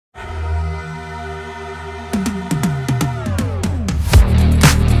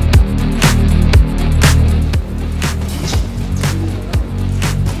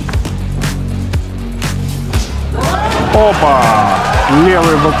Опа!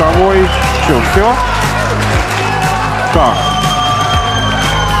 Левый боковой. Что, все? Так.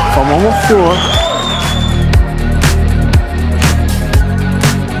 По-моему, все.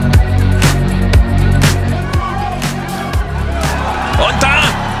 Und da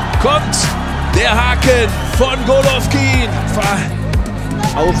kommt der Haken von Golovkin.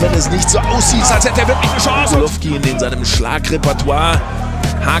 Auch wenn es nicht so aussieht, als hätte er wirklich eine Chance. Golovkin in seinem Schlagrepertoire.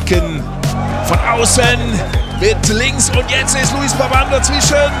 Haken von außen mit links und jetzt ist Luis Pabon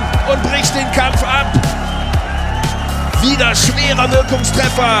dazwischen und bricht den Kampf ab. Wieder schwerer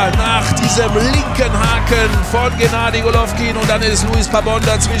Wirkungstreffer nach diesem linken Haken von Gennadiy Golovkin und dann ist Luis Pabon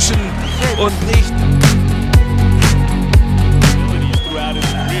dazwischen und bricht.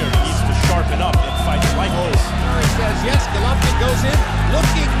 Yes, Golovkin goes in,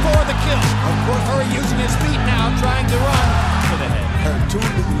 looking for the kill. Of course, Murray using his feet now, trying to run to the head. Two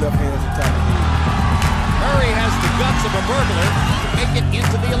big left hands at time. Murray has the guts of a burglar to make it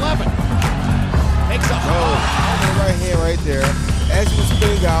into the 11. Takes a hold. The right hand right there. As he was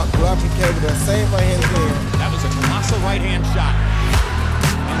spinning out, Golovkin came with that same right hand there. That was a colossal right hand shot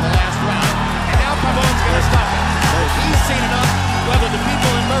in the last round. And now Pabon's going to stop it. He's seen enough, whether the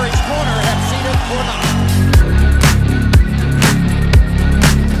people in Murray's corner have seen it or not.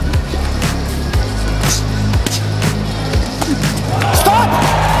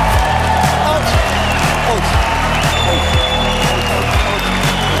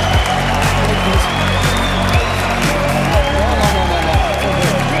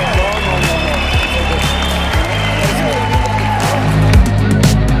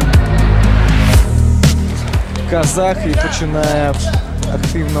 Казах і починає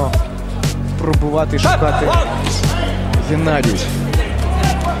активно пробувати і шукати Геннадій.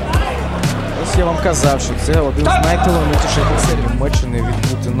 Ось я вам казав, що це один з найталановитіших боксерів Німеччини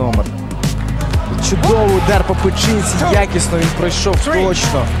відбути номер. Чудовий удар по печінці, якісно він пройшов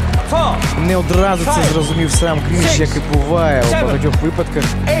точно. Не одразу це зрозумів сам Клінч, як і буває у багатьох випадках.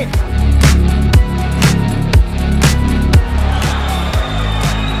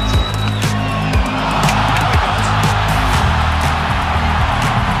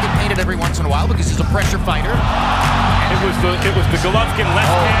 Every once in a while because he's a pressure fighter. It was the Golovkin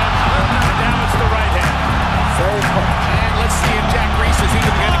left hand, and now it's the right hand. And let's see if Jack Reese is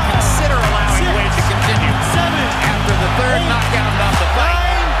even going to consider allowing Wade to continue. After the third knockout of the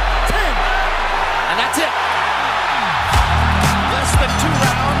fight. 10. And that's it. Less than 2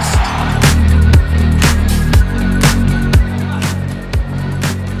 rounds.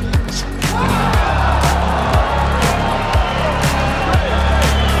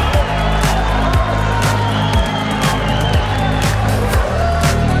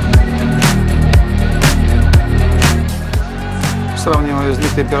 Сравнивая с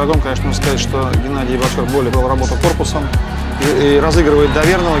Дмитрием Пирогом, конечно, нужно сказать, что Геннадий Башар более вел работу корпусом и разыгрывает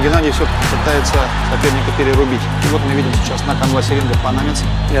доверного. Геннадий все пытается соперника перерубить. И вот мы видим сейчас на канвасе ринга панамец.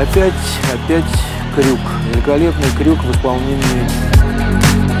 И опять крюк. Великолепный крюк в исполнении.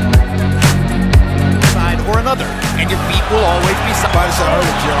 And your feet will always be side.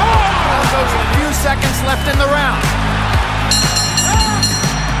 There's a few seconds left in the round.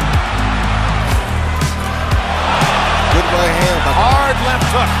 Good right hand. Hard left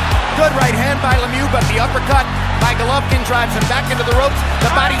hook. Good right hand by Lemieux, but the uppercut by Golovkin drives him back into the ropes. The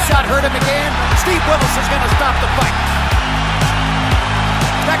body shot hurt him again. Steve Willis is going to stop the fight.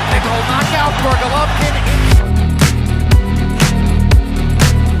 Technical knockout for Golovkin.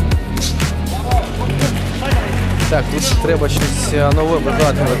 Так, тут треба щось нове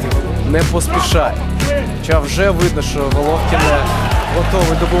вигадувати. Не поспішай. Хоча вже видно, що Головкін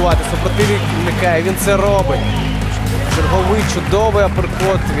готовий добувати супротивника, і він це робить. Черговий чудовий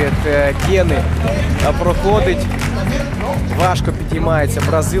аперкот від Гени проходить. Важко підіймається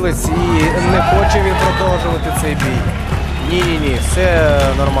бразилець і не хоче він продовжувати цей бій. Ні, все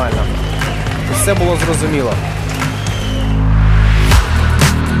нормально. Все було зрозуміло.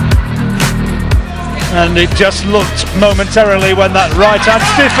 And it just looked momentarily when that right hand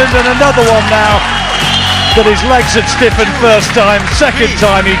stiffened, and another one now. But his legs had stiffened first time, second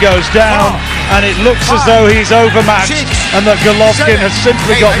time he goes down, and it looks as though he's overmatched, and that Golovkin has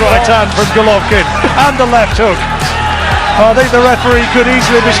simply got right hand from Golovkin, and the left hook. I think the referee could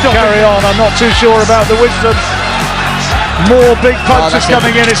easily be stopped. Carry on, I'm not too sure about the wisdom. More big punches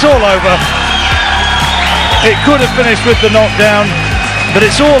coming in, it's all over. It could have finished with the knockdown, but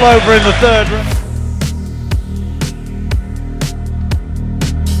it's all over in the third round.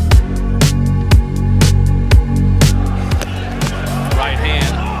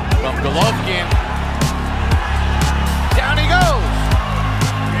 Golovkin. Down he goes.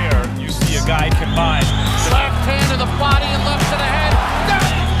 Here you see a guy combine. Left hand to the body.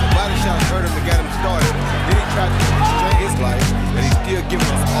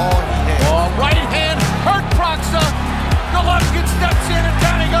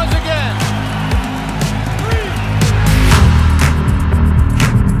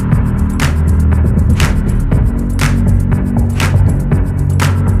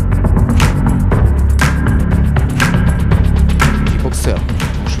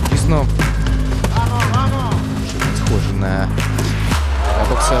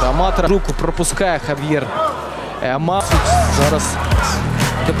 боксера аматора. Руку пропускає Хав'єр Масуч. Зараз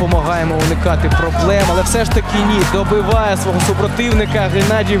допомагаємо уникати проблем, але все ж таки ні. Добиває свого супротивника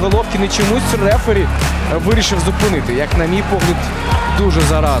Геннадій Головкін і чомусь рефері вирішив зупинити. Як на мій погляд, дуже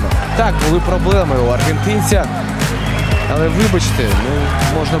зарано. Так, були проблеми у аргентинця. Але вибачте,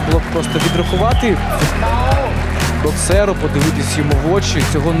 можна було б просто відрахувати боксеру, подивитись йому в очі.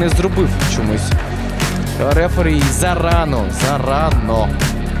 Цього не зробив чомусь. Рефері зарано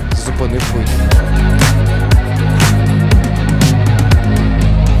зупинив бій.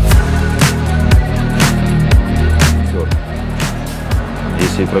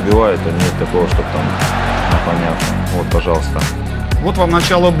 Если пробивает, то нет такого, чтобы там непонятно. Вот, пожалуйста. Вот вам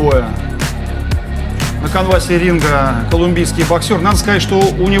начало боя. На канвасе ринга колумбийский боксер. Надо сказать, что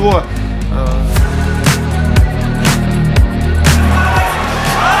у него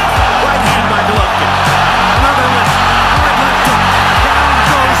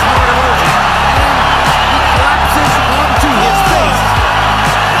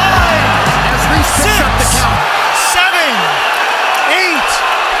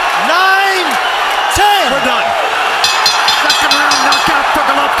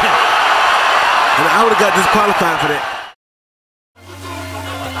I would have got disqualified for that.